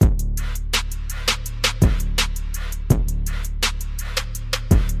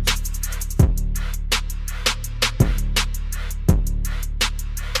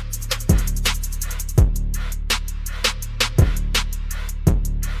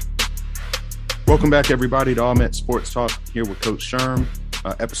Welcome back, everybody, to All Met Sports Talk here with Coach Sherm.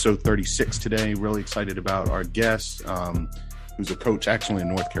 Episode 36 today. Really excited about our guest, who's a coach actually in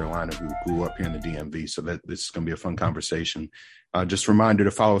North Carolina who grew up here in the DMV. So this is going to be a fun conversation. Just a reminder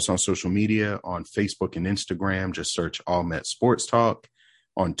to follow us on social media on Facebook and Instagram. Just search All Met Sports Talk.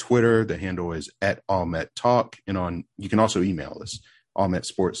 On Twitter, the handle is @AllMetTalk. And you can also email us,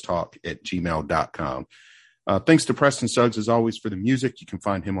 allmetsportstalk@gmail.com. Thanks to Preston Suggs, as always, for the music. You can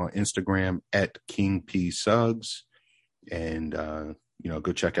find him on Instagram @KingPSuggs. And,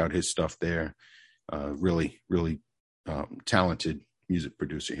 go check out his stuff there. Really talented music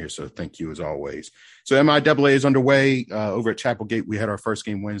producer here. So thank you, as always. So MIAA is underway over at Chapelgate. We had our first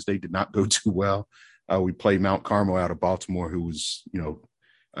game Wednesday. Did not go too well. We played Mount Carmel out of Baltimore, who was,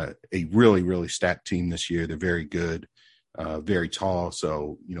 a really stacked team this year. They're very good. Very tall.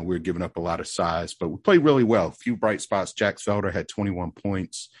 So, we're giving up a lot of size, but we played really well. A few bright spots. Jack Felder had 21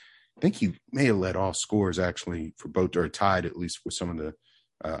 points. I think he may have led all scores actually for both, or tied at least with some of the,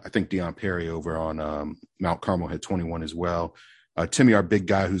 I think Deion Perry over on Mount Carmel had 21 as well. Timmy, our big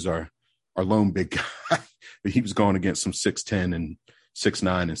guy, who's our lone big guy, he was going against some 6'10" and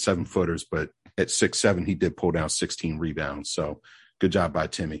 6'9" and 7-footers, but at 6'7", he did pull down 16 rebounds. So good job by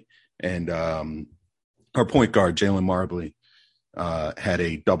Timmy. And, our point guard, Jalen Marbley, had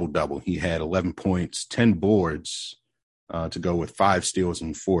a double-double. He had 11 points, 10 boards to go with 5 steals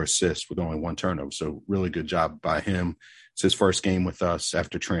and 4 assists with only 1 turnover. So really good job by him. It's his first game with us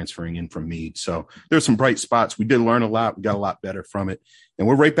after transferring in from Meade. So there's some bright spots. We did learn a lot. We got a lot better from it. And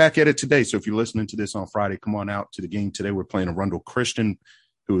we're right back at it today. So if you're listening to this on Friday, come on out to the game today. We're playing Arundel Christian,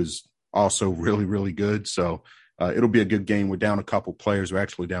 who is also really good. So it'll be a good game. We're down a couple players. We're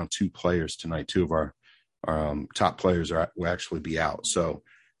actually down 2 players tonight. 2 of our top players will actually be out. So,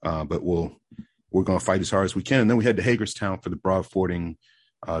 but we're going to fight as hard as we can. And then we head to Hagerstown for the Broad Fording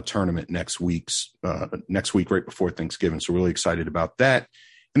tournament next week, right before Thanksgiving. So really excited about that.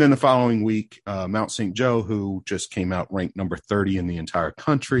 And then the following week, Mount St. Joe, who just came out ranked number 30 in the entire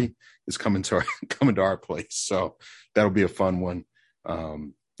country, is coming to our place. So that'll be a fun one.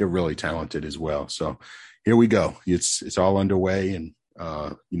 They're really talented as well. So here we go. It's all underway, and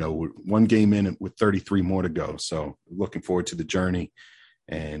we're 1 game in with 33 more to go. So looking forward to the journey,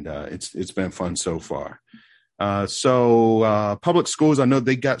 and it's been fun so far. So public schools, I know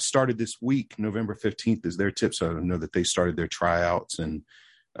they got started this week. November 15th is their tip. So I know that they started their tryouts, and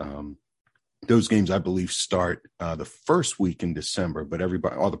those games, I believe, start the first week in December, but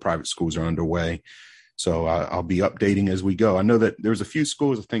all the private schools are underway. So I'll be updating as we go. I know that there's a few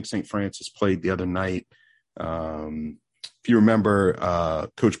schools. I think St. Francis played the other night. If you remember,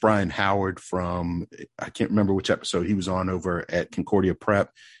 Coach Brian Howard from, I can't remember which episode he was on over at Concordia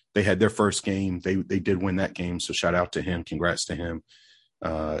Prep, they had their first game. They did win that game. So shout out to him. Congrats to him.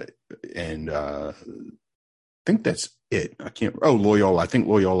 And I think that's it. Loyola. I think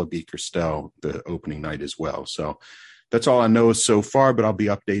Loyola beat Christelle the opening night as well. So that's all I know so far, but I'll be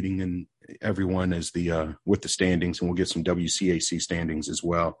updating everyone as with the standings, and we'll get some WCAC standings as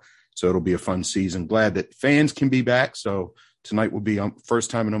well. So it'll be a fun season. Glad that fans can be back. So tonight will be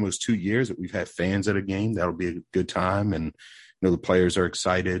first time in almost 2 years that we've had fans at a game. That'll be a good time. And the players are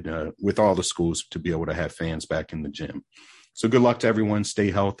excited with all the schools to be able to have fans back in the gym. So good luck to everyone.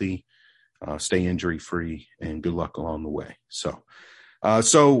 Stay healthy, stay injury free, and good luck along the way. So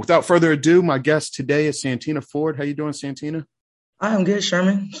without further ado, my guest today is Santina Ford. How you doing, Santina? I am good,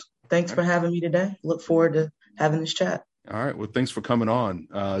 Sherman. Thanks for having me today. Look forward to having this chat. All right. Well, thanks for coming on.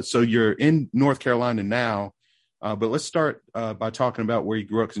 So you're in North Carolina now, but let's start by talking about where you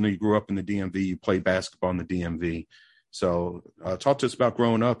grew up, because I know you grew up in the DMV. You played basketball in the DMV. So talk to us about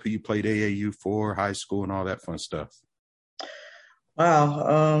growing up, who you played AAU for, high school, and all that fun stuff.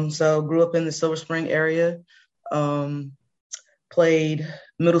 Wow. So grew up in the Silver Spring area, played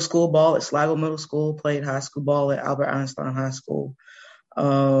middle school ball at Sligo Middle School, played high school ball at Albert Einstein High School,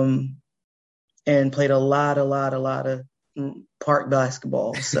 and played a lot of park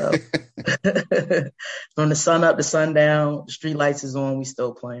basketball. So from the sun up to sundown, the street lights is on, we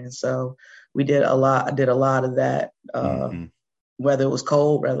still playing. So we did a lot. I did a lot of that. Whether it was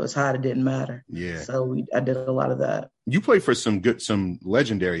cold, whether it was hot, it didn't matter. Yeah. So I did a lot of that. You played for some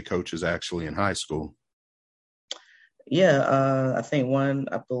legendary coaches actually in high school. Yeah, I think one,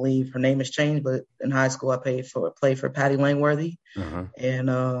 I believe her name has changed, but in high school I played for Patty Langworthy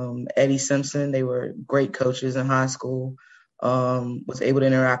and Eddie Simpson. They were great coaches in high school. Was able to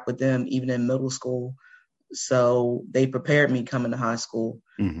interact with them even in middle school. So they prepared me coming to high school,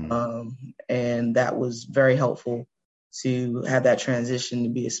 and that was very helpful to have that transition to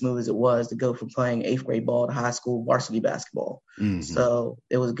be as smooth as it was, to go from playing 8th grade ball to high school varsity basketball. Mm-hmm. So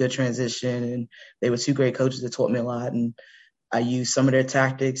it was a good transition, and they were 2 great coaches that taught me a lot. And I use some of their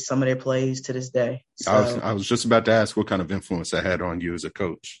tactics, some of their plays to this day. So, I was just about to ask what kind of influence that had on you as a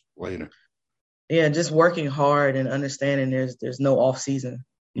coach later. Yeah, just working hard and understanding there's no off season.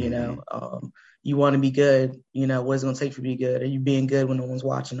 You know, you want to be good. You know, what is it going to take for you to be good? Are you being good when no one's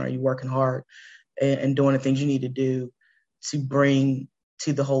watching? Are you working hard and doing the things you need to do to bring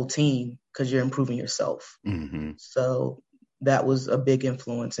to the whole team because you're improving yourself? Mm-hmm. So that was a big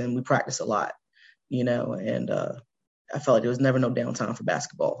influence, and we practiced a lot. You know, and I felt like there was never no downtime for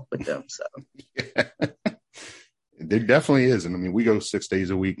basketball with them. So yeah. There definitely is. And I mean, we go 6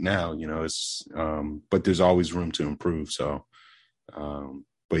 days a week now, you know, it's, but there's always room to improve. So,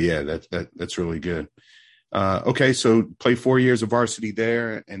 but yeah, that's really good. Okay. So play 4 years of varsity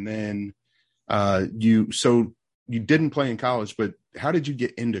there. And then, you didn't play in college, but how did you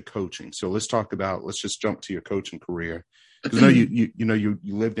get into coaching? So let's just jump to your coaching career. Because I know you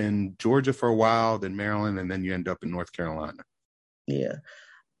lived in Georgia for a while, then Maryland, and then you end up in North Carolina. Yeah.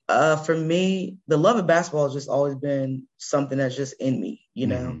 For me, the love of basketball has just always been something that's just in me, you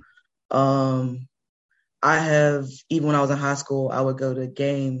know. I have, even when I was in high school, I would go to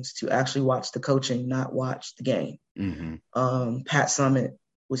games to actually watch the coaching, not watch the game. Pat Summitt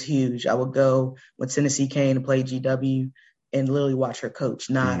was huge. I would go when Tennessee came to play GW and literally watch her coach,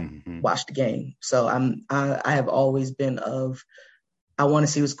 not watch the game. So I have always been I want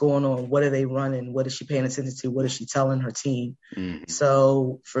to see what's going on. What are they running? What is she paying attention to? What is she telling her team?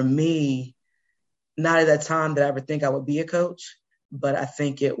 So for me, not at that time did I ever think I would be a coach, but I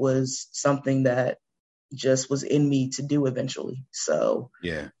think it was something that just was in me to do eventually. So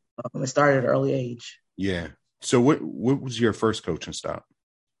yeah, it started at an early age. Yeah. So what was your first coaching stop?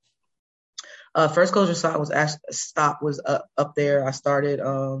 First coaching stop was up there. I started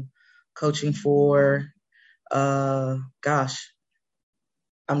coaching for,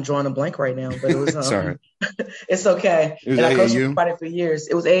 I'm drawing a blank right now, but it was Sorry. It's okay. It was and AAU? I coached for for years.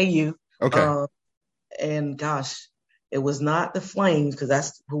 It was AAU. Okay. And gosh, it was not the Flames because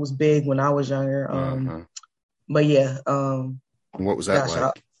that's who was big when I was younger. But yeah. What was that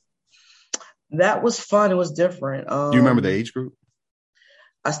like? That was fun. It was different. Do you remember the age group?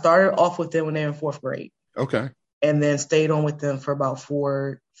 I started off with them when they were in 4th grade. Okay. And then stayed on with them for about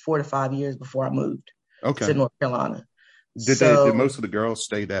 4 to 5 years before I moved to North Carolina. Did most of the girls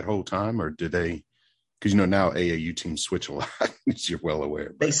stay that whole time, or did they? Because now AAU teams switch a lot, as you're well aware.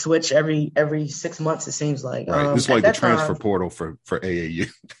 But. They switch every 6 months. It seems like it's like the transfer portal for AAU.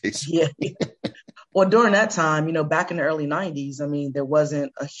 Basically. Yeah. Well, during that time, back in the early 90s, I mean, there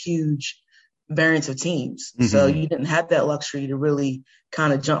wasn't a huge variance of teams, so you didn't have that luxury to really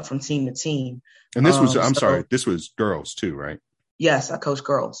kind of jump from team to team. And this was, this was girls too, right? Yes, I coached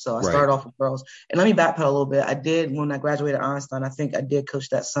girls. So I started off with girls. And let me backpedal a little bit. I did, when I graduated Einstein, I think I did coach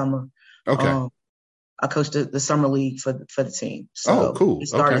that summer. Okay. I coached the summer league for the team. So cool. It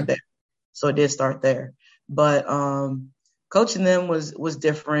started there. So it did start there. But coaching them was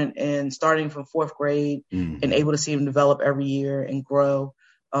different, and starting from 4th grade and able to see them develop every year and grow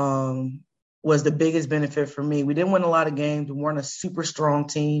was the biggest benefit for me. We didn't win a lot of games. We weren't a super strong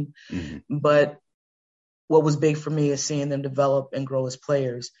team, but what was big for me is seeing them develop and grow as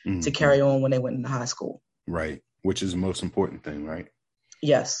players to carry on when they went into high school. Right. Which is the most important thing, right?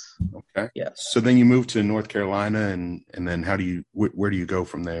 Yes. Okay. Yes. So then you moved to North Carolina, and then where do you go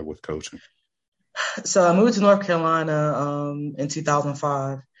from there with coaching? So I moved to North Carolina in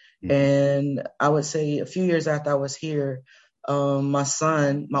 2005. And I would say a few years after I was here, my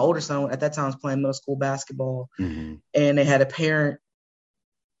older son at that time was playing middle school basketball, and they had a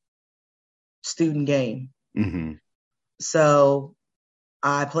parent-student game. So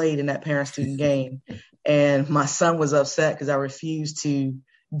I played in that parent-student game, and my son was upset because I refused to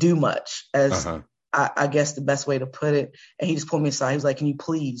do much, as I guess the best way to put it. And he just pulled me aside. He was like, "Can you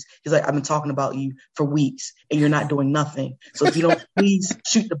please?" He's like, "I've been talking about you for weeks, and you're not doing nothing. So if you don't please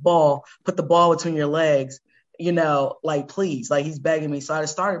shoot the ball, put the ball between your legs, please." Like, he's begging me. So I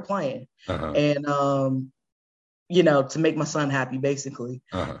just started playing, and to make my son happy, basically.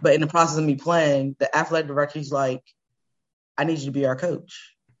 But in the process of me playing, the athletic director, he's like, "I need you to be our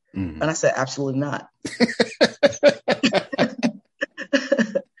coach." And I said, "Absolutely not."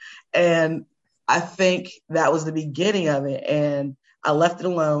 And I think that was the beginning of it. And I left it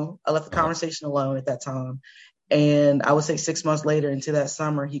alone. I left the conversation alone at that time. And I would say 6 months later, into that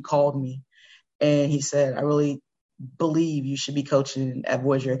summer, he called me and he said, "I really believe you should be coaching at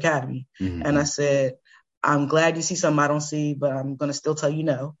Voyager Academy." And I said, "I'm glad you see something I don't see, but I'm going to still tell you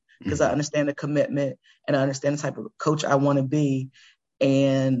no, because I understand the commitment and I understand the type of coach I want to be,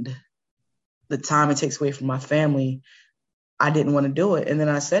 and the time it takes away from my family. I didn't want to do it. And then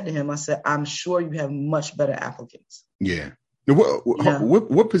I said to him, I said, I'm sure you have much better applicants. Yeah.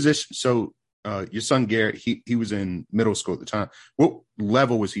 What position? So your son Garrett, he was in middle school at the time. What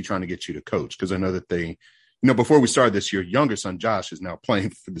level was he trying to get you to coach? Because I know that they, before we started this, your younger son Josh is now playing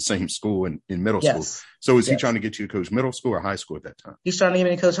for the same school in middle school. So is he trying to get you to coach middle school or high school at that time? He's trying to get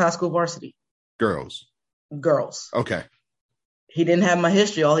me to coach high school varsity. Girls. Okay. He didn't have my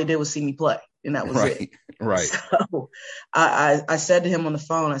history. All he did was see me play. And that was it. Right. So I said to him on the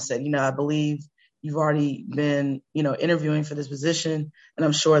phone, I said, I believe you've already been, interviewing for this position. And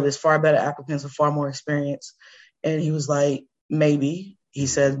I'm sure there's far better applicants with far more experience. And he was like, maybe. He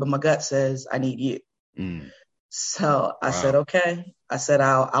says, but my gut says I need you. So I said, okay. I said,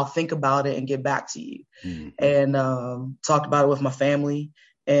 I'll think about it and get back to you. And talked about it with my family,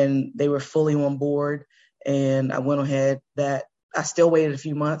 and they were fully on board. And I went ahead that I still waited a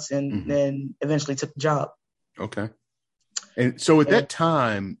few months and then eventually took the job. Okay. And so at that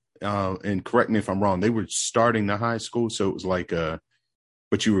time, and correct me if I'm wrong, they were starting the high school. So it was like, but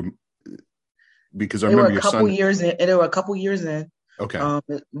you were, because I remember your son. They were a couple years in. Okay.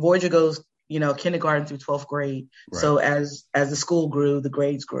 Voyager goes, kindergarten through 12th grade. Right. So as the school grew, the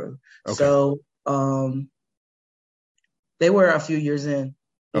grades grew. Okay. So they were a few years in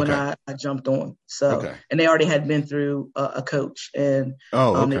when I jumped on. So, and they already had been through a coach, and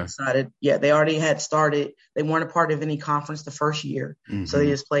they decided, they already had started. They weren't a part of any conference the first year. So they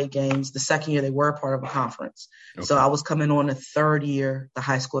just played games. The second year they were a part of a conference. So I was coming on the third year the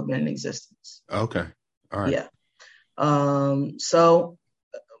high school had been in existence. Okay. All right. Yeah. So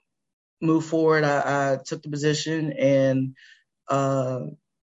move forward. I took the position, and trying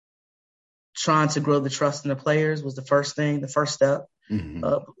to grow the trust in the players was the first step.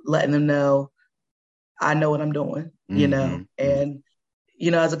 Letting them know I know what I'm doing, and,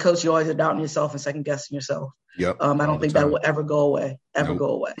 as a coach, you always are doubting yourself and second guessing yourself. Yep. I don't think that will ever go away,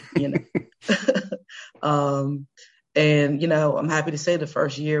 And, I'm happy to say the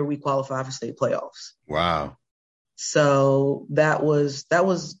first year we qualified for state playoffs. Wow. So that was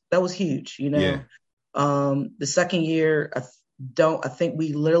huge, The second year, I think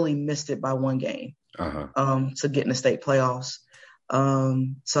we literally missed it by one game, to get in the state playoffs.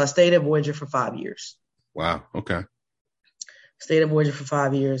 So I stayed at Voyager for 5 years. Wow. Okay. Stayed at Voyager for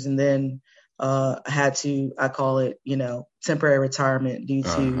 5 years, and then I call it, temporary retirement due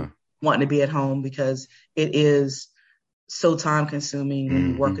to wanting to be at home, because it is so time consuming when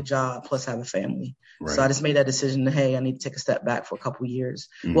you work a job plus have a family. Right. So I just made that decision that, hey, I need to take a step back for a couple of years.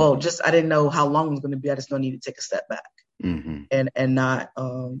 Well, I didn't know how long it was going to be. I just don't need to take a step back and not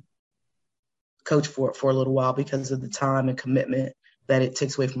coach for a little while, because of the time and commitment that it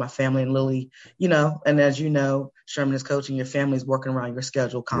takes away from my family. And Lily, and as you know, Sherman is coaching, your family's working around your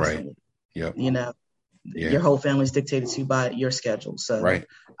schedule constantly. Right. Yep. Your whole family's dictated to by your schedule. So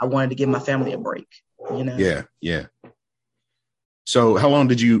I wanted to give my family a break, Yeah. Yeah. So how long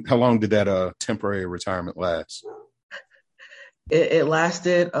did that temporary retirement last? It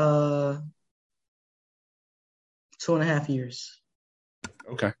lasted 2.5 years.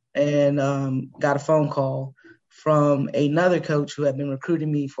 Okay. And got a phone call from another coach who had been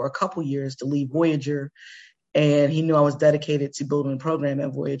recruiting me for a couple years to leave Voyager. And he knew I was dedicated to building a program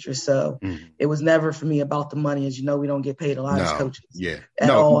at Voyager. So it was never for me about the money. As you know, we don't get paid a lot as coaches. Yeah.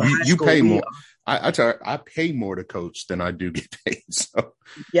 No, you pay more. I tell you, I pay more to coach than I do get paid. So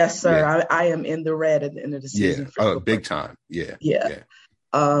yes, sir. Yeah. I am in the red at the end of the season. Yeah. Big time. Yeah.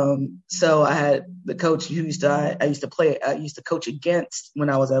 So I had the coach who I used to coach against when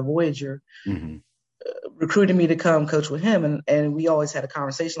I was at Voyager, recruited me to come coach with him. And we always had a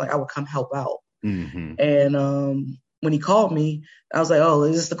conversation, like I would come help out. And when he called me, I was like, oh,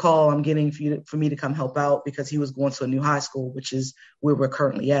 is this the call I'm getting for me to come help out? Because he was going to a new high school, which is where we're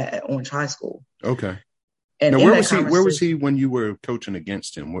currently at Orange High School. Okay. And now, where was he when you were coaching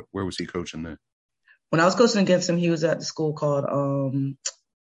against him? Where was he coaching then? When I was coaching against him, he was at the school called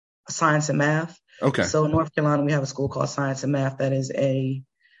Science and Math. Okay. So in North Carolina, we have a school called Science and Math that is a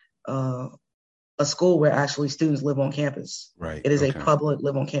school where actually students live on campus. Right. It is a public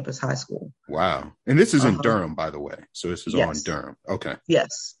live on campus high school. Wow. And this is in Durham, by the way. So this is all in Durham. Okay.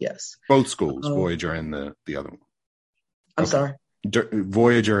 Yes. Both schools, Voyager and the other one. I'm sorry.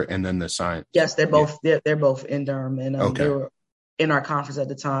 Voyager and then the Science. Yes, they're both they're both in Durham, and they were in our conference at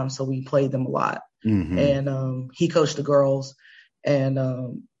the time, so we played them a lot. And he coached the girls,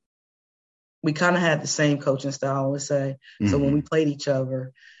 and we kind of had the same coaching style, I would say. So when we played each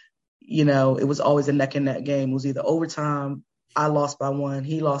other, it was always a neck and neck game. It was either overtime I lost by 1,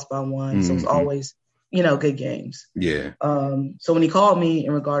 he lost by 1. So it was always, good games. Yeah. So when he called me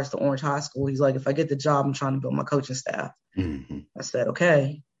in regards to Orange High School, he's like, if I get the job, I'm trying to build my coaching staff. I said,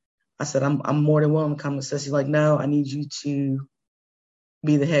 okay. I said, I'm more than willing to come to assist. He's like, no, I need you to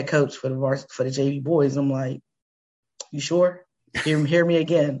be the head coach for the JV boys. I'm like, you sure? Hear me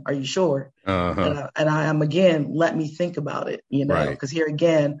again. Are you sure? And I am again. Let me think about it. Because here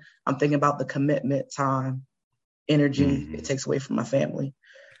again, I'm thinking about the commitment, time, energy it takes away from my family.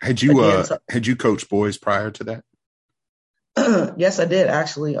 Had you coached boys prior to that? Yes, I did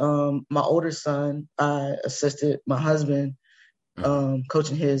actually. My older son, I assisted my husband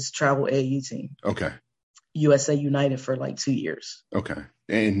coaching his travel AAU team. Okay. USA United for like 2 years. Okay.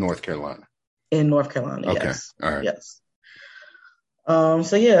 In North Carolina. Okay. Yes. All right. Yes.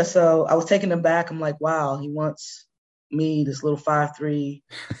 So I was taken aback. I'm like, wow, he wants me, this little 5'3"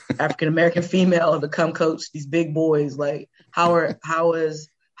 African American female, to come coach these big boys. Like, how are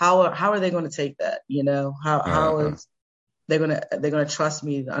they going to take that? How is they're gonna trust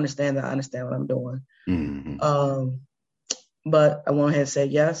me to understand that I understand what I'm doing. But I went ahead and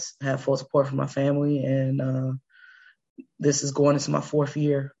said yes. I have full support from my family, and this is going into my 4th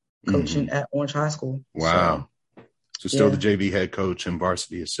year coaching at Orange High School. Wow. So still the JV head coach and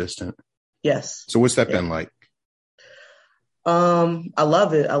varsity assistant. Yes. So what's that been like? I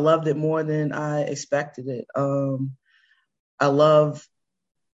love it. I loved it more than I expected it. I love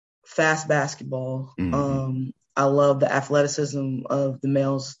fast basketball. I love the athleticism of the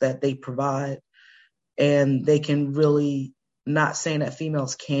males that they provide, and they can really, not saying that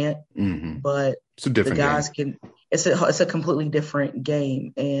females can't, but it's a different the guys game. can. It's a completely different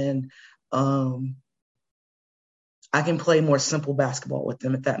game, and I can play more simple basketball with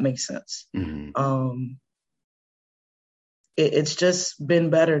them, if that makes sense. It's just been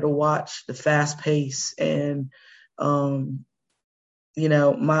better to watch the fast pace, and my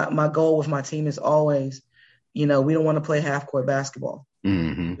goal with my team is always, we don't want to play half court basketball.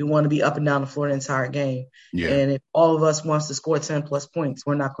 We want to be up and down the floor the entire game. Yeah. And if all of us wants to score 10 plus points,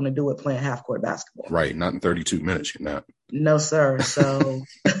 we're not going to do it playing half court basketball. Right. Not in 32 minutes. You're not. No, sir. So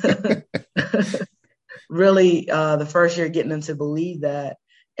really, the first year getting them to believe that,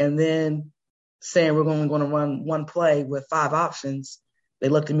 and then saying we're going to run one play with 5 options, they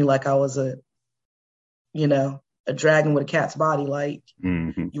looked at me like I was a dragon with a cat's body. Like,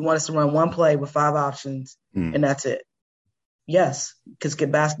 you want us to run one play with 5 options, and that's it. Yes, because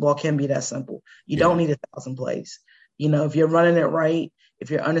basketball can be that simple. You don't need 1,000 plays. If you're running it right, if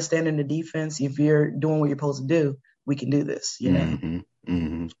you're understanding the defense, if you're doing what you're supposed to do, we can do this,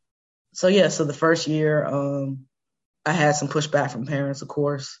 So the first year, I had some pushback from parents, of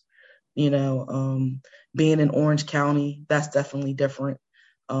course. Being in Orange County, that's definitely different.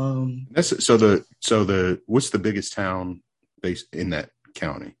 What's the biggest town based in that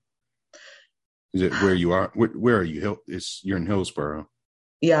county? Is it where you are? Where are you? You're in Hillsborough.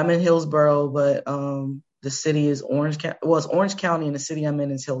 Yeah, I'm in Hillsborough, but the city is Orange County. Well, it's Orange County, and the city I'm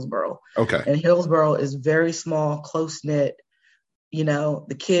in is Hillsborough. Okay. And Hillsborough is very small, close knit.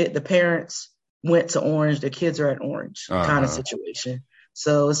 The parents went to Orange, the kids are at Orange, kind of situation.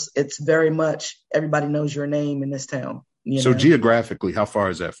 So it's very much everybody knows your name in this town. So geographically, how far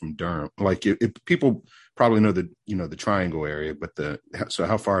is that from Durham? Like, if people probably know the Triangle area, but so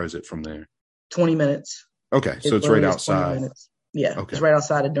how far is it from there? 20 minutes. Okay, so it's right outside. Yeah, okay. It's right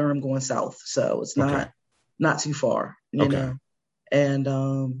outside of Durham going south, so it's not too far. You know, and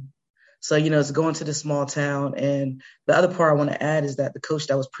it's going to this small town. And the other part I want to add is that the coach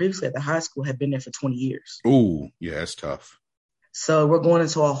that was previously at the high school had been there for 20 years. Ooh, yeah, that's tough. So we're going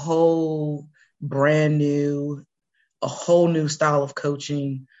into a whole new style of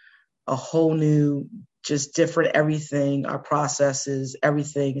coaching, a whole new, just different everything. Our processes,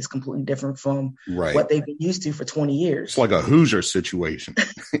 everything is completely different from what they've been used to for 20 years. It's like a Hoosier situation.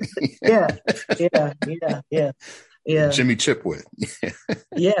 Yeah. Jimmy Chipwood.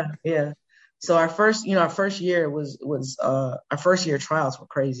 Yeah. So our first year was our first year trials were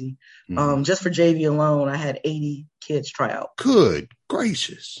crazy. Just for JV alone, I had 80 kids try out. Good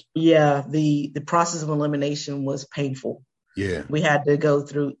gracious. Yeah. The process of elimination was painful. Yeah. We had to go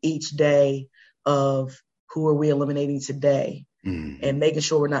through each day of who are we eliminating today, and making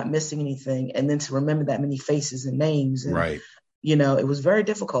sure we're not missing anything. And then to remember that many faces and names. And, it was very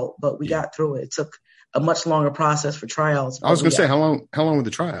difficult, but we got through it. It took a much longer process for tryouts. I was going to say, how long were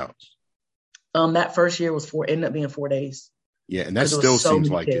the tryouts? That first year ended up being 4 days. Yeah. And that still seems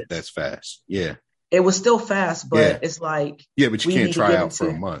like that's fast. Yeah. It was still fast, but it's like, but you can't try out for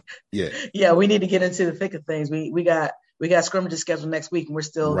a month. Yeah. Yeah. We need to get into the thick of things. We got we got scrimmages scheduled next week and we're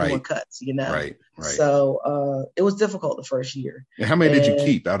still doing cuts, you know? Right. So it was difficult the first year. And how many did you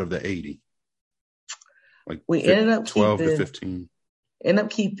keep out of the 80? Like we ended up 12 to 15? Ended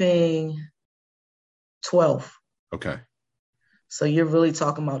up keeping 12. Okay. So you're really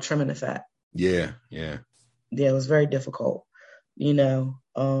talking about trimming the fat. Yeah. Yeah, it was very difficult, you know.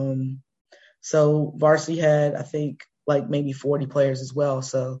 So varsity had, I think, like maybe 40 players as well.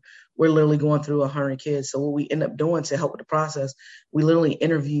 So we're literally going through 100 kids. So what we end up doing to help with the process, we literally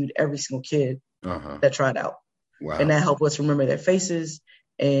interviewed every single kid that tried out. Wow. And that helped us remember their faces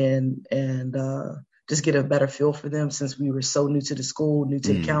and just get a better feel for them since we were so new to the school, new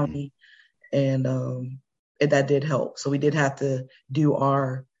to the county. And that did help. So we did have to do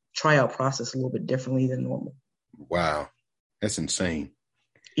our tryout process a little bit differently than normal. Wow. That's insane.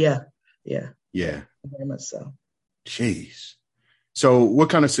 Yeah. Very much so. Jeez. So what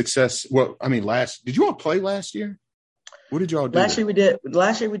kind of success? Well, I mean, did you all play last year? What did y'all do? Last year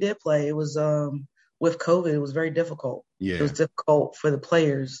we did play. It was with COVID, it was very difficult. Yeah. It was difficult for the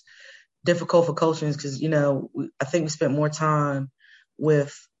players, difficult for coaches because, you know, I think we spent more time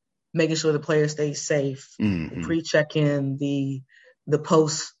with making sure the players stay safe, pre-check-in, the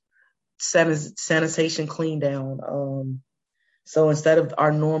post sanitation clean down. So instead of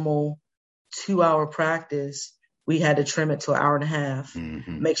our normal 2-hour practice, we had to trim it to an hour and a half,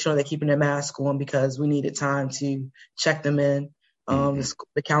 make sure they're keeping their mask on because we needed time to check them in.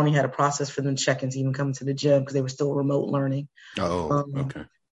 The county had a process for them checking to even come to the gym because they were still remote learning. Okay.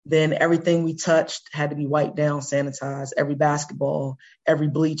 Then everything we touched had to be wiped down, sanitized, every basketball, every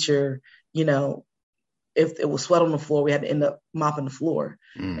bleacher, you know, if it was sweat on the floor, we had to end up mopping the floor.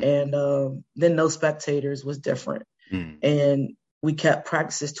 And then no spectators was different. And we kept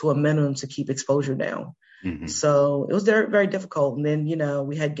practices to a minimum to keep exposure down. So it was very, very difficult. And then, you know,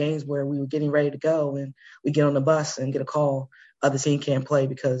 we had games where we were getting ready to go and we get on the bus and get a call, other team can't play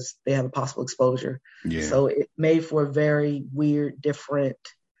because they have a possible exposure. Yeah. So it made for a very weird, different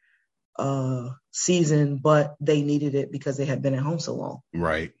season, but they needed it because they had been at home so long.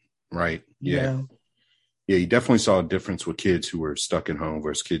 Right. Yeah. Yeah, you definitely saw a difference with kids who were stuck at home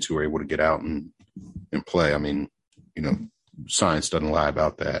versus kids who were able to get out and play. I mean, you know, science doesn't lie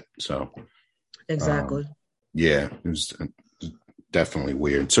about that. So exactly. Yeah, it was definitely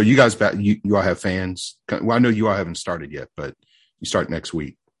weird. So you guys, you all have fans? Well, I know you all haven't started yet, but you start next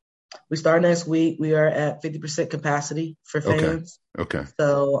week. We start next week. We are at 50% capacity for fans. Okay.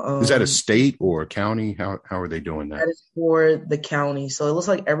 So is that a state or a county? How are they doing that? That is for the county. So it looks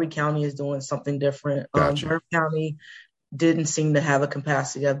like every county is doing something different. Gotcha. Durham County didn't seem to have a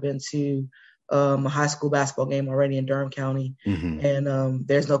capacity. I've been to a high school basketball game already in Durham County, and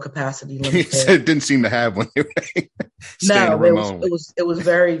there's no capacity limit there. It didn't seem to have one. No, it was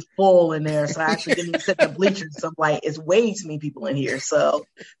very full in there. So I actually didn't even sit in the bleachers. So I'm like, it's way too many people in here. So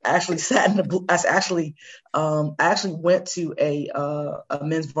I actually sat in I actually went to a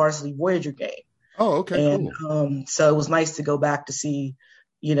men's varsity Voyager game. Oh, okay, and cool. So it was nice to go back to see,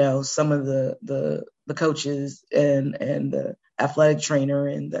 you know, some of the coaches and the athletic trainer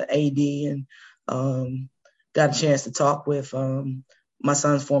and the AD, and got a chance to talk with my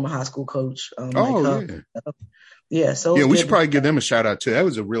son's former high school coach. So we should probably give them a shout out too. That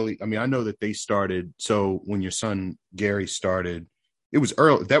was I know that they started. So when your son Gary started, it was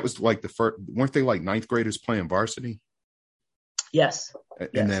early. That was like the first. Weren't they like ninth graders playing varsity? Yes.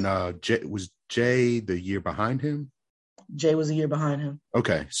 And then was Jay the year behind him? Jay was a year behind him.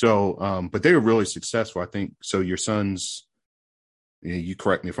 Okay, so but they were really successful. I think so. Your son's, you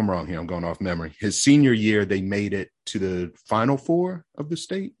correct me if I'm wrong here, I'm going off memory. His senior year, they made it to the Final Four of the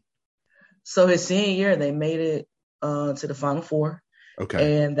state. So his senior year, they made it to the Final Four.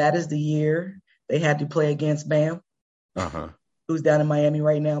 Okay, and that is the year they had to play against Bam. Who's down in Miami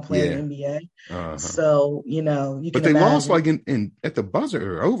right now playing in the NBA. So, you know, but they lost like in at the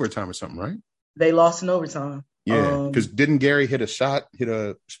buzzer or overtime or something, right? They lost in overtime. Yeah, because didn't Gary hit a shot, hit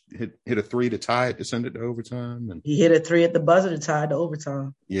a three to tie it to send it to overtime? And he hit a three at the buzzer to tie it to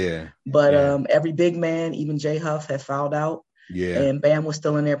overtime. Yeah. But every big man, even Jay Huff, had fouled out. Yeah. And Bam was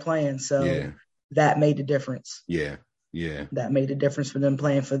still in there playing. So that made the difference. Yeah. That made the difference for them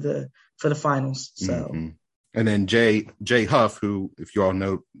playing for the finals. So And then Jay Huff, who, if you all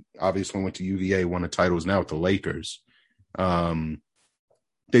know, obviously went to UVA, won the titles now with the Lakers.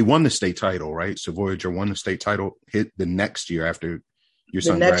 They won the state title, right? So Voyager won the state title, hit the next year after your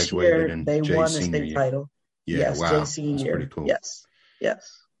son graduated. And they Jay's won the senior state title. Yeah, yes, wow. Jay's senior year. Pretty cool.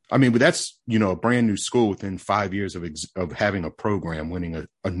 Yes. I mean, but that's, you know, a brand new school within 5 years of having a program, winning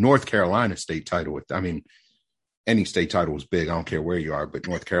a North Carolina state title. Any state title is big. I don't care where you are, but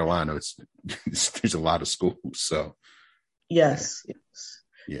North Carolina, there's a lot of schools. So Yes.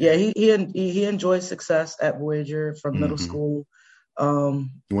 Yeah. He enjoyed success at Voyager from middle school. He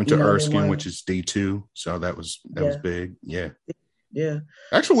went to Erskine, which is D2, so that was big. Yeah.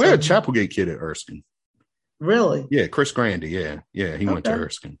 Actually, we had a Chapelgate kid at Erskine. Really? Yeah, Chris Grandy. Yeah. He went to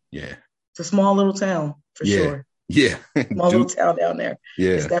Erskine. Yeah. It's a small little town for sure. Yeah. Small little town down there.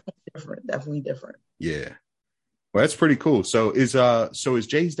 Yeah. It's definitely different. Yeah. Well, that's pretty cool. So is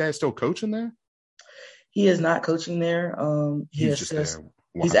Jay's dad still coaching there? He is not coaching there. He assists.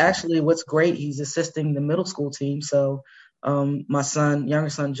 He's actually, what's great, he's assisting the middle school team. So my younger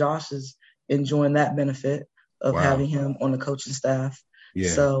son Josh, is enjoying that benefit of having him on the coaching staff. Yeah.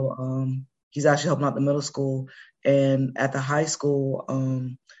 So he's actually helping out the middle school. And at the high school,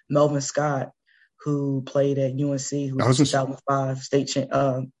 Melvin Scott, who played at UNC, who was 2005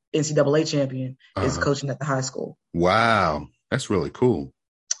 NCAA champion, is coaching at the high school. Wow, that's really cool.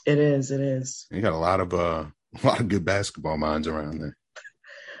 It is. You got a lot of good basketball minds around there.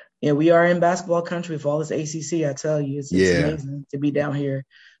 Yeah, we are in basketball country with all this ACC. I tell you, it's amazing to be down here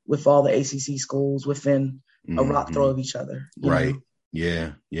with all the ACC schools within a rock throw of each other. Right.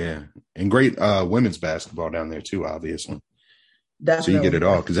 Know? Yeah. And great women's basketball down there too, obviously. Definitely. So you get it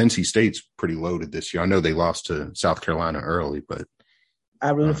all, because NC State's pretty loaded this year. I know they lost to South Carolina early, but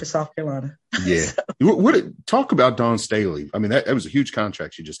I rooted for South Carolina. Yeah. Talk about Dawn Staley. I mean, that was a huge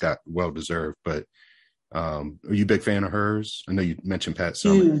contract she just got, well deserved. But are you a big fan of hers? I know you mentioned Pat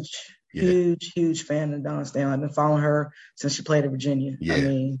Summitt. Huge fan of Dawn Staley. I've been following her since she played at Virginia. Yeah. I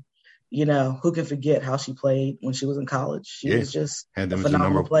mean, who can forget how she played when she was in college? She was just a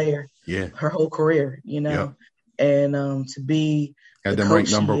phenomenal player. Yeah. Her whole career, Yep. And to be had them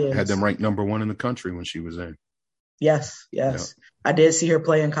ranked number one in the country when she was there. Yes. Yep. I did see her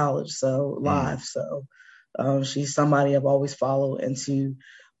play in college, so live. So she's somebody I've always followed, and to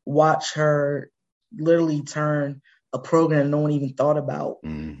watch her literally turn a program no one even thought about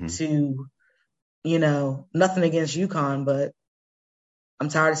to, nothing against UConn, but I'm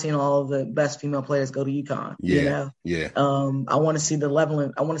tired of seeing all of the best female players go to UConn. I want to see the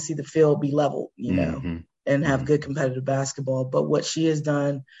leveling. I want to see the field be leveled, and have good competitive basketball. But what she has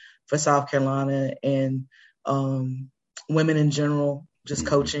done for South Carolina and women in general, just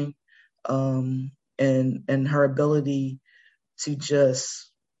coaching, and her ability to just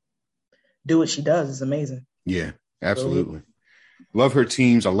do what she does is amazing. Yeah, absolutely. Love her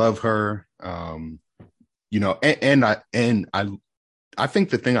teams. I love her. I think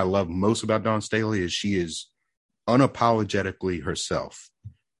the thing I love most about Dawn Staley is she is unapologetically herself.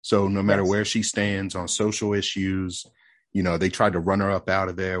 So no matter where she stands on social issues, they tried to run her up out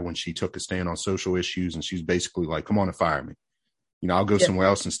of there when she took a stand on social issues, and she's basically like, come on and fire me. I'll go somewhere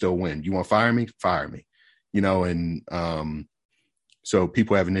else and still win. You want to fire me? Fire me. So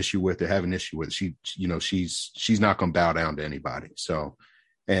people have an issue with it. She's not going to bow down to anybody. So,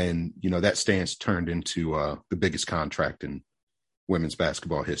 and that stance turned into the biggest contract in women's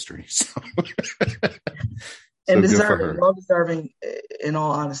basketball history. So, and well deserving, in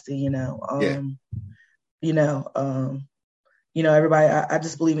all honesty. Everybody. I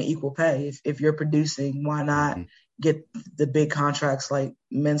just believe in equal pay. If you're producing, why not get the big contracts like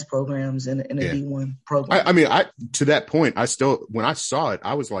men's programs in a D1 program? I mean, to that point, when I saw it,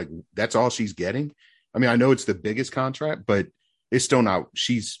 I was like, that's all she's getting. I mean, I know it's the biggest contract, but it's still not.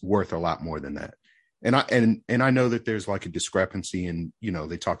 She's worth a lot more than that. And I know that there's like a discrepancy in,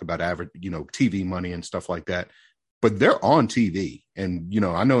 they talk about average, TV money and stuff like that, but they're on TV. And,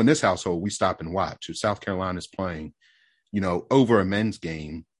 I know in this household, we stop and watch. If South Carolina's playing, over a men's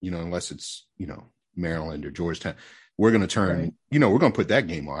game, unless it's, Maryland or Georgetown, we're going to turn, we're going to put that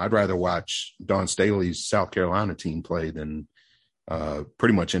game on. I'd rather watch Dawn Staley's South Carolina team play than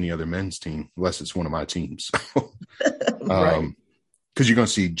pretty much any other men's team, unless it's one of my teams. Because you're going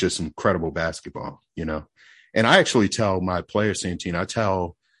to see just incredible basketball, And I actually tell my player, Santine, I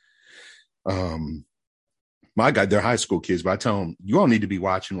tell my guy, they're high school kids, but I tell them, you all need to be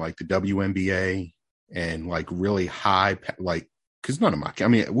watching like the WNBA and like really high, like, because none of my, I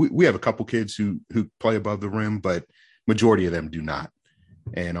mean, we have a couple kids who play above the rim, but majority of them do not.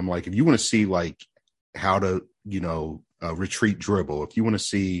 And I'm like, if you want to see like how to, retreat dribble, if you want to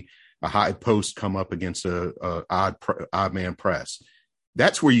see a high post come up against a odd man press,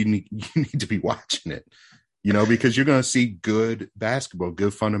 that's where you need to be watching it, because you're going to see good basketball,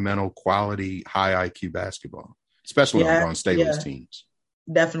 good fundamental quality, high IQ basketball, especially on Staley's teams.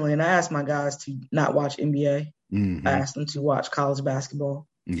 Definitely. And I asked my guys to not watch NBA. I asked them to watch college basketball.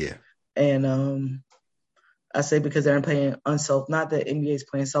 Yeah. And I say because they're playing not that NBA is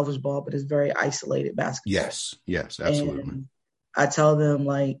playing selfish ball, but it's very isolated basketball. Yes, absolutely. And I tell them,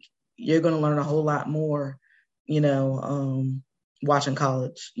 like, you're going to learn a whole lot more watching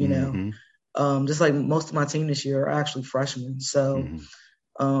college, just like most of my team this year are actually freshmen. So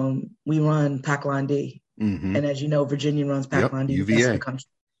we run Pac Line D. And as you know, Virginia runs Pac Line D the best in the country.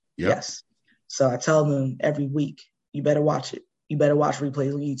 Yep. Yes. So I tell them every week, you better watch it. You better watch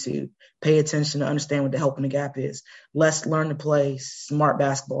replays on YouTube. Pay attention to understand what the help in the gap is. Let's learn to play smart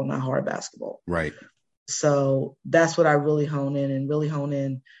basketball, not hard basketball. Right. So that's what I really hone in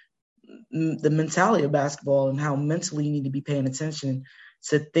the mentality of basketball and how mentally you need to be paying attention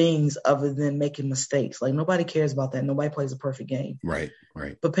to things other than making mistakes. Like, nobody cares about that. Nobody plays a perfect game. Right.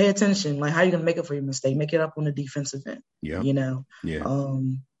 But pay attention. Like, how are you going to make up for your mistake? Make it up on the defensive end. Yeah.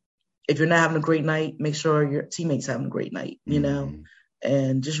 If you're not having a great night, make sure your teammates having a great night,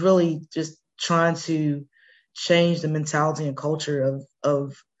 and just really just trying to change the mentality and culture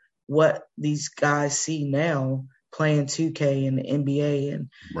of what these guys see now playing 2K and the NBA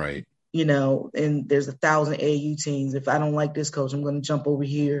and, right. And there's 1,000 AAU teams. If I don't like this coach, I'm going to jump over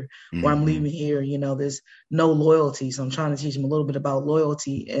here or I'm leaving here. There's no loyalty. So I'm trying to teach them a little bit about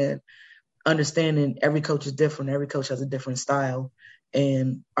loyalty and understanding every coach is different. Every coach has a different style.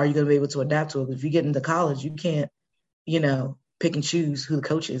 And are you going to be able to adapt to it? If you get into college, you can't, pick and choose who the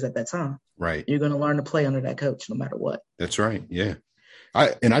coach is at that time. Right. You're going to learn to play under that coach no matter what. That's right. Yeah.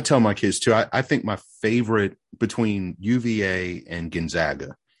 I tell my kids too, I think my favorite between UVA and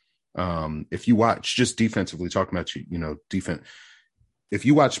Gonzaga, if you watch just defensively talking about, defense, if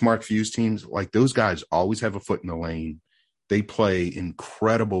you watch Mark Few's teams, like those guys always have a foot in the lane. They play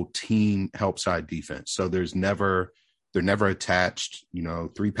incredible team help side defense. So they're never attached,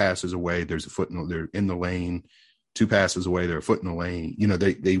 3 passes away. There's a foot they're in the lane, 2 passes away. They're a foot in the lane.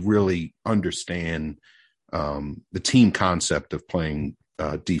 They really understand the team concept of playing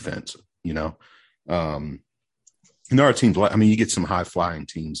defense, and there are teams you get some high flying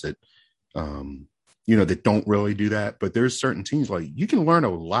teams that, that don't really do that, but there's certain teams like you can learn a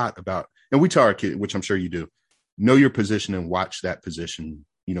lot about, and we tell our kids, which I'm sure you do, know your position and watch that position,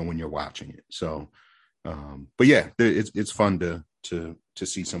 when you're watching it. So, but yeah, it's fun to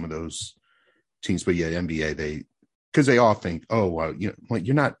see some of those teams, but yeah, NBA, because they all think, oh, well,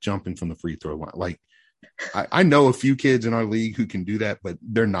 you're not jumping from the free throw line. Like, I know a few kids in our league who can do that, but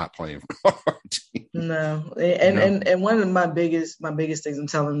they're not playing for our team. No. And one of my biggest things I'm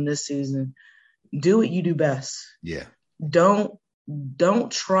telling them this season, do what you do best. Yeah. Don't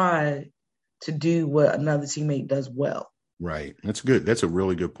try to do what another teammate does well. Right. That's good. That's a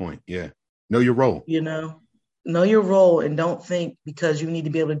really good point. Yeah. Know your role. Know your role, and don't think because you need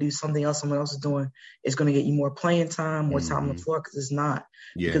to be able to do something else someone else is doing, it's going to get you more playing time, more time on the floor, because it's not.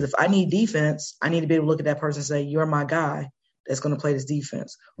 Yeah. Because if I need defense, I need to be able to look at that person and say, you're my guy that's going to play this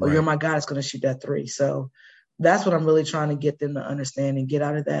defense, or you're my guy that's going to shoot that 3. So that's what I'm really trying to get them to understand and get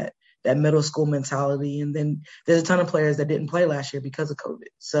out of that middle school mentality. And then there's a ton of players that didn't play last year because of COVID.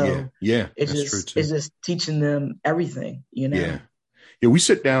 So it's just teaching them everything, Yeah. Yeah, we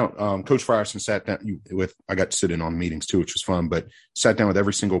sit down. Coach Frierson sat down with. I got to sit in on meetings too, which was fun. But sat down with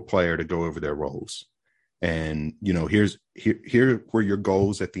every single player to go over their roles, and here were your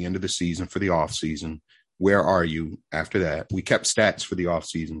goals at the end of the season for the off season. Where are you after that? We kept stats for the off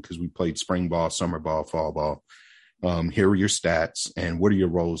season because we played spring ball, summer ball, fall ball. Here are your stats, and what are your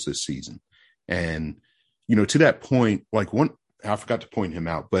roles this season? And to that point, I forgot to point him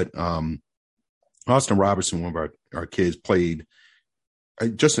out, but Austin Robertson, one of our kids, played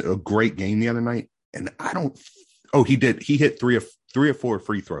just a great game the other night. And he did. He hit 3 or 4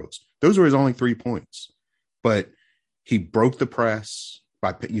 free throws. Those were his only 3 points, but he broke the press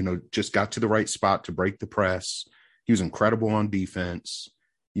by, just got to the right spot to break the press. He was incredible on defense,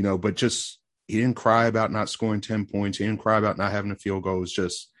 but just, he didn't cry about not scoring 10 points. He didn't cry about not having a field goal. It's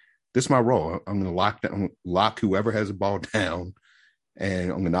just, this is my role. I'm going to lock whoever has a ball down,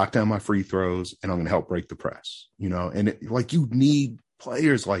 and I'm going to knock down my free throws, and I'm going to help break the press, and you need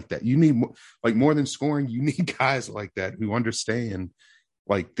players like that. You need more than scoring. You need guys like that who understand,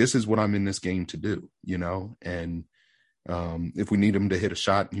 this is what I'm in this game to do, and if we need him to hit a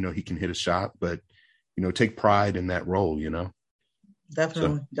shot, he can hit a shot, but, take pride in that role,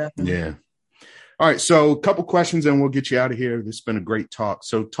 Definitely. Yeah. All right. So a couple questions and we'll get you out of here. This has been a great talk.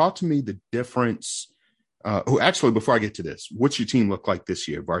 So talk to me the difference. Actually, before I get to this, what's your team look like this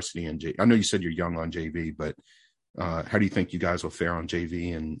year, varsity and JV? I know you said you're young on JV, but how do you think you guys will fare on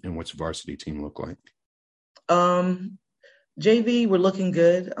JV, and what's the varsity team look like? JV, we're looking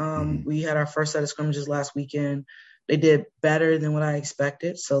good. We had our first set of scrimmages last weekend. They did better than what I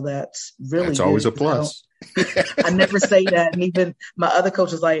expected, so that's really good. Always a plus. I never say that, and even my other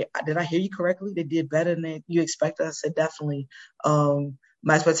coach was like, "Did I hear you correctly? They did better than you expected." I said, "Definitely."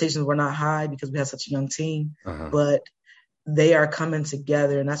 my expectations were not high because we had such a young team, but they are coming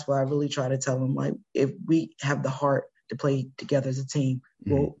together. And that's why I really try to tell them, like, if we have the heart to play together as a team,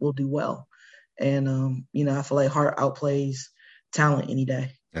 we'll do well. And, I feel like heart outplays talent any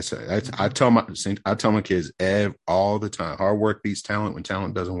day. I tell my kids all the time, hard work beats talent when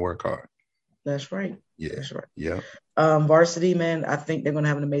talent doesn't work hard. That's right. Yeah. That's right. Yeah. Varsity, man, I think they're going to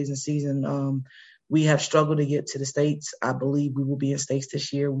have an amazing season. We have struggled to get to the States. I believe we will be in States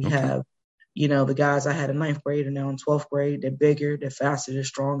this year. We have, the guys I had in 9th grade are now in 12th grade. They're bigger, they're faster, they're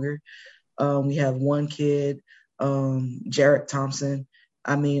stronger. We have one kid, Jarrett Thompson.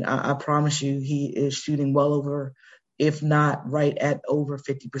 I mean, I promise you, he is shooting well over, if not right at over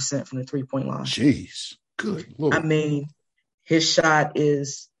 50% from the 3-point line. Jeez, good Lord. I mean, his shot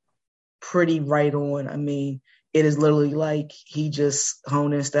is pretty right on. I mean, it is literally like he just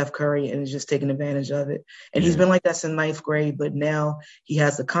honed in Steph Curry and is just taking advantage of it. And he's been like that since 9th grade, but now he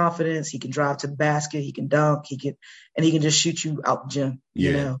has the confidence. He can drive to the basket. He can dunk. He can just shoot you out the gym,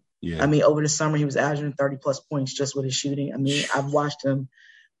 you know? Yeah. I mean, over the summer, he was averaging 30-plus points just with his shooting. I mean, I've watched him,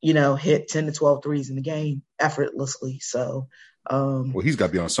 hit 10 to 12 threes in the game effortlessly. So, well, he's got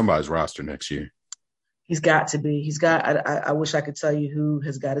to be on somebody's roster next year. He's got to be. I wish I could tell you who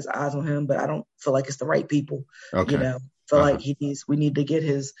has got his eyes on him, but I don't feel like it's the right people. Okay. Like we need to get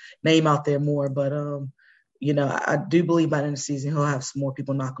his name out there more. But, I do believe by the end of the season, he'll have some more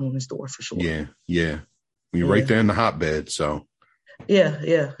people knocking on his door for sure. Yeah. You're right there in the hotbed, so.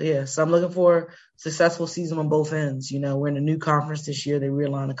 Yeah. So I'm looking for a successful season on both ends. We're in a new conference this year. They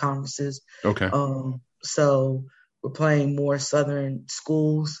realigned the conferences. Okay. So we're playing more Southern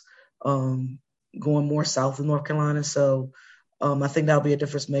schools, going more south of North Carolina. So I think that'll be a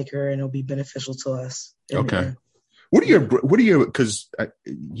difference maker and it'll be beneficial to us. Okay. What are your, because,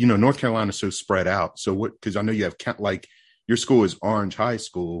 North Carolina's so spread out. So because I know you have, like, your school is Orange High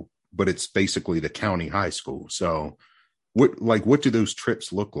School, but it's basically the county high school. So what do those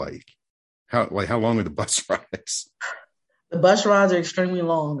trips look like? How long are the bus rides? The bus rides are extremely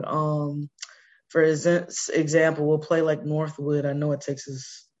long. For example, we'll play like Northwood. I know it takes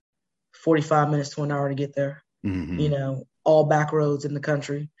us 45 minutes to an hour to get there. All back roads in the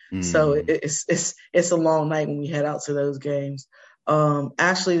country. So it's a long night when we head out to those games.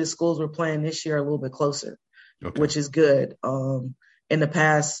 Actually, the schools we're playing this year are a little bit closer, which is good. In the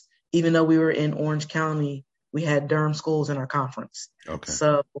past, even though we were in Orange County, we had Durham schools in our conference. Okay.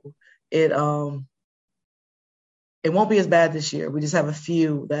 So it won't be as bad this year. We just have a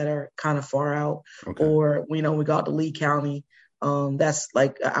few that are kind of far out, or we got to Lee County. That's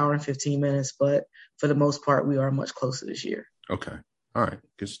like an hour and 15 minutes, but for the most part, we are much closer this year. Okay. All right.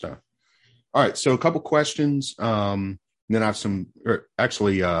 Good stuff. All right. So a couple questions. Then I have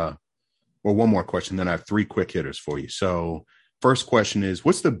one more question. Then I have 3 quick hitters for you. So first question is,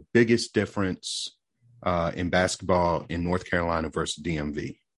 what's the biggest difference in basketball in North Carolina versus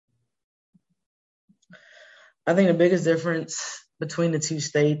DMV? I think the biggest difference between the two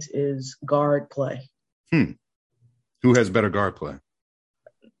states is guard play. Who has better guard play?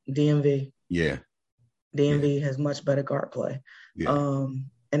 DMV. Yeah. DMV has much better guard play. Yeah.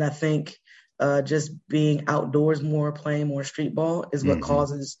 And I think just being outdoors more, playing more street ball is what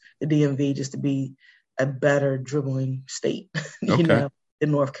causes the DMV just to be a better dribbling state,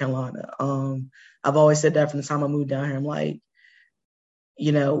 in North Carolina. I've always said that from the time I moved down here. I'm like,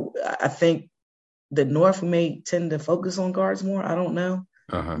 I think the North may tend to focus on guards more. I don't know.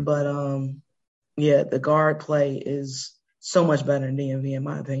 But, the guard play is so much better than DMV, in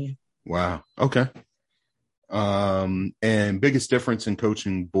my opinion. Wow. Okay. And biggest difference in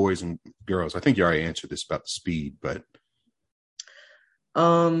coaching boys and girls? I think you already answered this about the speed, but.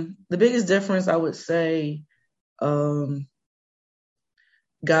 The biggest difference, I would say, guys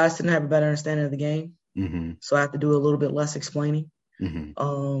tend to have a better understanding of the game. So I have to do a little bit less explaining.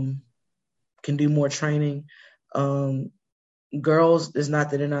 Can do more training. Girls, it's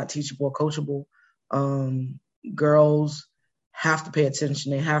not that they're not teachable or coachable. Girls have to pay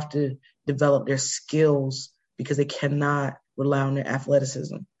attention. They have to develop their skills because they cannot rely on their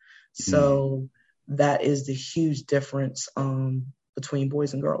athleticism. So that is the huge difference between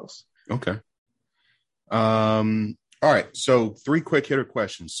boys and girls. Okay. All right. So 3 quick hitter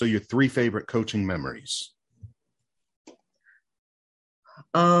questions. So your 3 favorite coaching memories.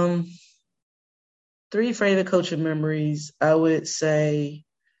 3 favorite coaching memories, I would say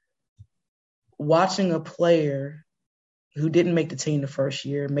watching a player who didn't make the team the first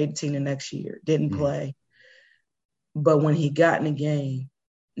year, made the team the next year, didn't play. But when he got in the game,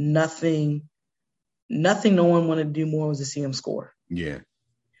 nothing no one wanted to do more was to see him score. Yeah.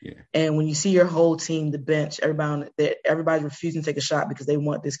 Yeah. And when you see your whole team, the bench, everybody's refusing to take a shot because they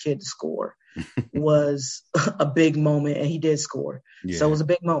want this kid to score, was a big moment, and he did score. Yeah. So it was a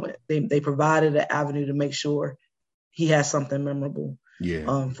big moment. They provided an avenue to make sure he has something memorable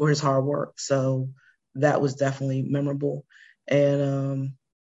for his hard work. So that was definitely memorable. And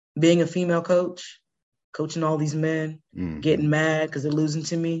being a female coach, coaching all these men, getting mad because they're losing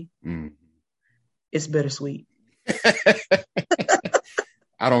to me, it's bittersweet.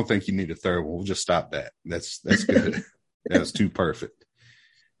 I don't think you need a third one. We'll just stop that. That's good. That's too perfect.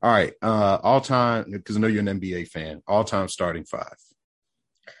 All right. All time, because I know you're an NBA fan, all time starting five.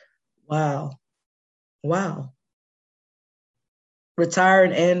 Wow.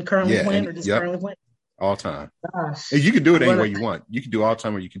 Retired and currently playing, or just currently playing? All time. Gosh. You can do it any way you want. You can do all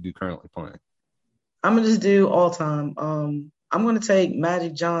time, or you can do currently playing. I'm going to just do all time. I'm going to take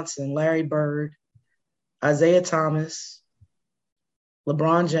Magic Johnson, Larry Bird, Isaiah Thomas,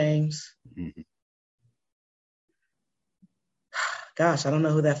 LeBron James. Mm-hmm. Gosh, I don't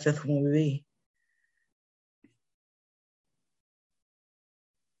know who that fifth one would be.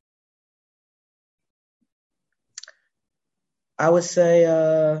 I would say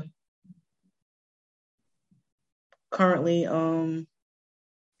currently, I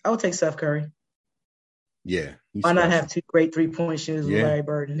would take Steph Curry. Yeah. Why not have two great three-point shooters with Larry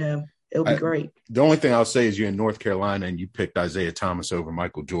Bird and him? It would be great. The only thing I'll say is you're in North Carolina and you picked Isaiah Thomas over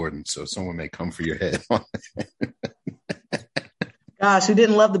Michael Jordan, so someone may come for your head. Gosh, who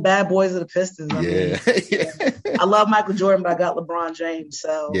didn't love the bad boys of the Pistons? I mean, I love Michael Jordan, but I got LeBron James,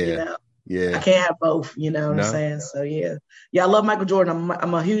 so you know, I can't have both. You know what I'm saying? So yeah, I love Michael Jordan.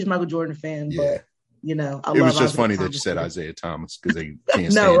 I'm a huge Michael Jordan fan, but you know, it was just funny that you said Isaiah Thomas because they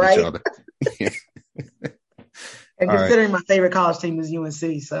can't stand each other. And considering my favorite college team is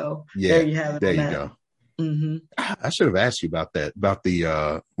UNC, so there you have it. There you go. Mm-hmm. I should have asked you about that. About the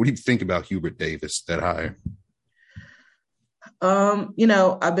what do you think about Hubert Davis, that hire? You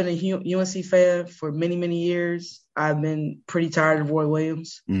know, I've been a UNC fan for many, many years. I've been pretty tired of Roy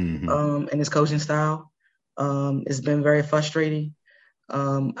Williams and his coaching style. It's been very frustrating.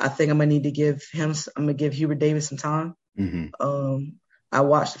 I think I'm gonna give Hubert Davis some time. I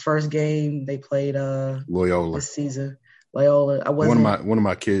watched the first game they played Loyola this season. Loyola. One of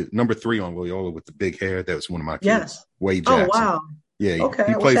my kids, number 3 on Loyola with the big hair. That was one of my kids. Yes. Wade Jackson. Oh wow. Yeah.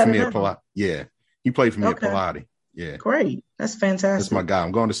 He played for me at Pilati. Yeah. He played for me at Pilati. Yeah. Great. That's fantastic. That's my guy.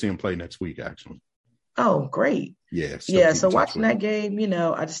 I'm going to see him play next week, actually. Oh, great. Yeah. So watching that game, you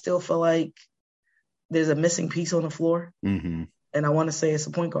know, I just still feel like there's a missing piece on the floor. And I want to say it's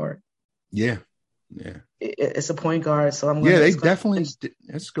a point guard. Yeah. It's a point guard. So I'm that's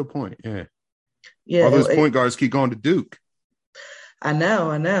a good point. Yeah. All those point guards keep going to Duke. I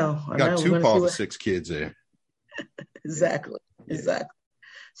know. Got 2 Paul the 6 kids there. Exactly.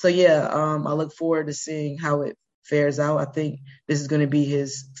 So I look forward to seeing how it fares out. I think this is going to be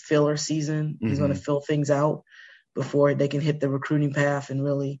his filler season. He's going to fill things out before they can hit the recruiting path and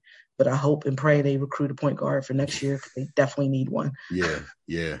really. But I hope and pray they recruit a point guard for next year because they definitely need one. Yeah.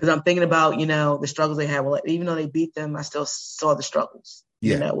 Because I'm thinking about, you know, the struggles they had. Well, even though they beat them, I still saw the struggles.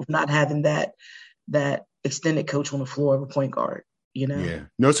 You know, with not having that extended coach on the floor of a point guard. You know. Yeah.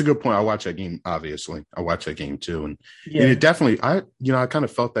 No, it's a good point. I watched that game. Obviously, I watched that game too, and it definitely. I kind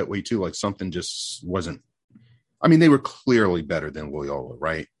of felt that way too. Like something just wasn't. I mean, they were clearly better than Loyola,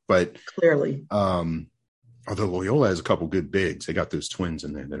 right? But clearly, although Loyola has a couple good bigs, they got those twins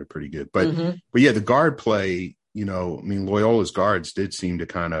in there that are pretty good. But the guard play, you know, I mean, Loyola's guards did seem to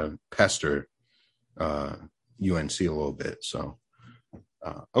kind of pester UNC a little bit. So,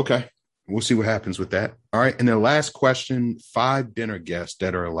 okay, we'll see what happens with that. All right, and then last question: 5 dinner guests,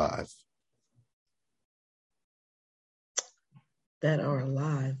 dead or alive. That are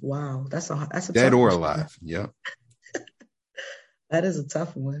alive. Wow, that's a dead or alive. Yeah, that is a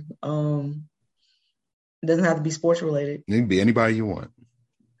tough one. It doesn't have to be sports related. It can be anybody you want.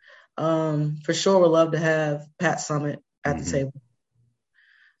 For sure, would love to have Pat Summitt at the table.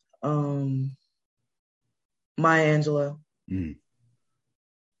 Maya Angelou.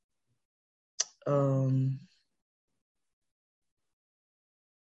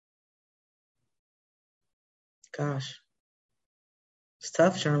 Gosh, it's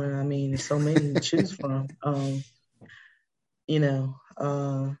tough, Sherman. I mean, there's so many to choose from. I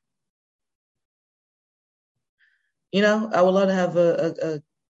would love to have a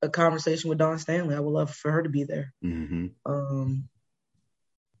conversation with Dawn Stanley. I would love for her to be there.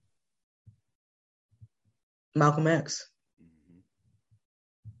 Malcolm X.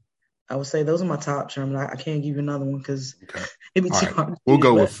 I would say those are my top, Sherman. I can't give you another one because it'd be too hard. We'll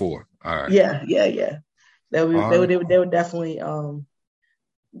go with 4. All right. Yeah. They would definitely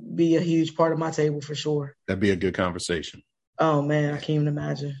be a huge part of my table for sure. That'd be a good conversation. Oh man, I can't even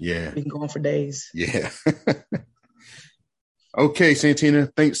imagine. Yeah. We can go on for days. Yeah. Okay, Santina.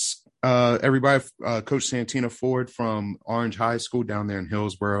 Thanks, everybody. Coach Santina Ford from Orange High School down there in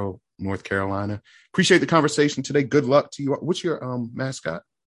Hillsborough, North Carolina. Appreciate the conversation today. Good luck to you. What's your mascot?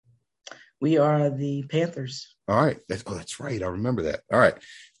 We are the Panthers. All right. That's right. I remember that. All right.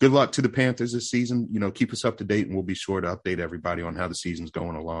 Good luck to the Panthers this season. Keep us up to date, and we'll be sure to update everybody on how the season's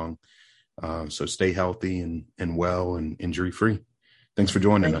going along. So stay healthy and well and injury-free. Thanks for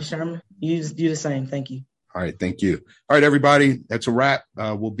joining us. Thank you, Sherman. You do the same. Thank you. All right. Thank you. All right, everybody. That's a wrap.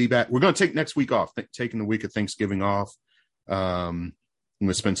 We'll be back. We're going to take next week off, taking the week of Thanksgiving off. I'm going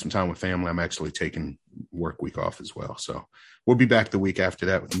to spend some time with family. I'm actually taking work week off as well. So we'll be back the week after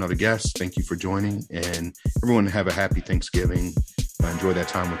that with another guest. Thank you for joining, and everyone have a happy Thanksgiving. Enjoy that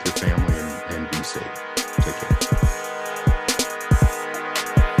time with your family and be safe. Take care.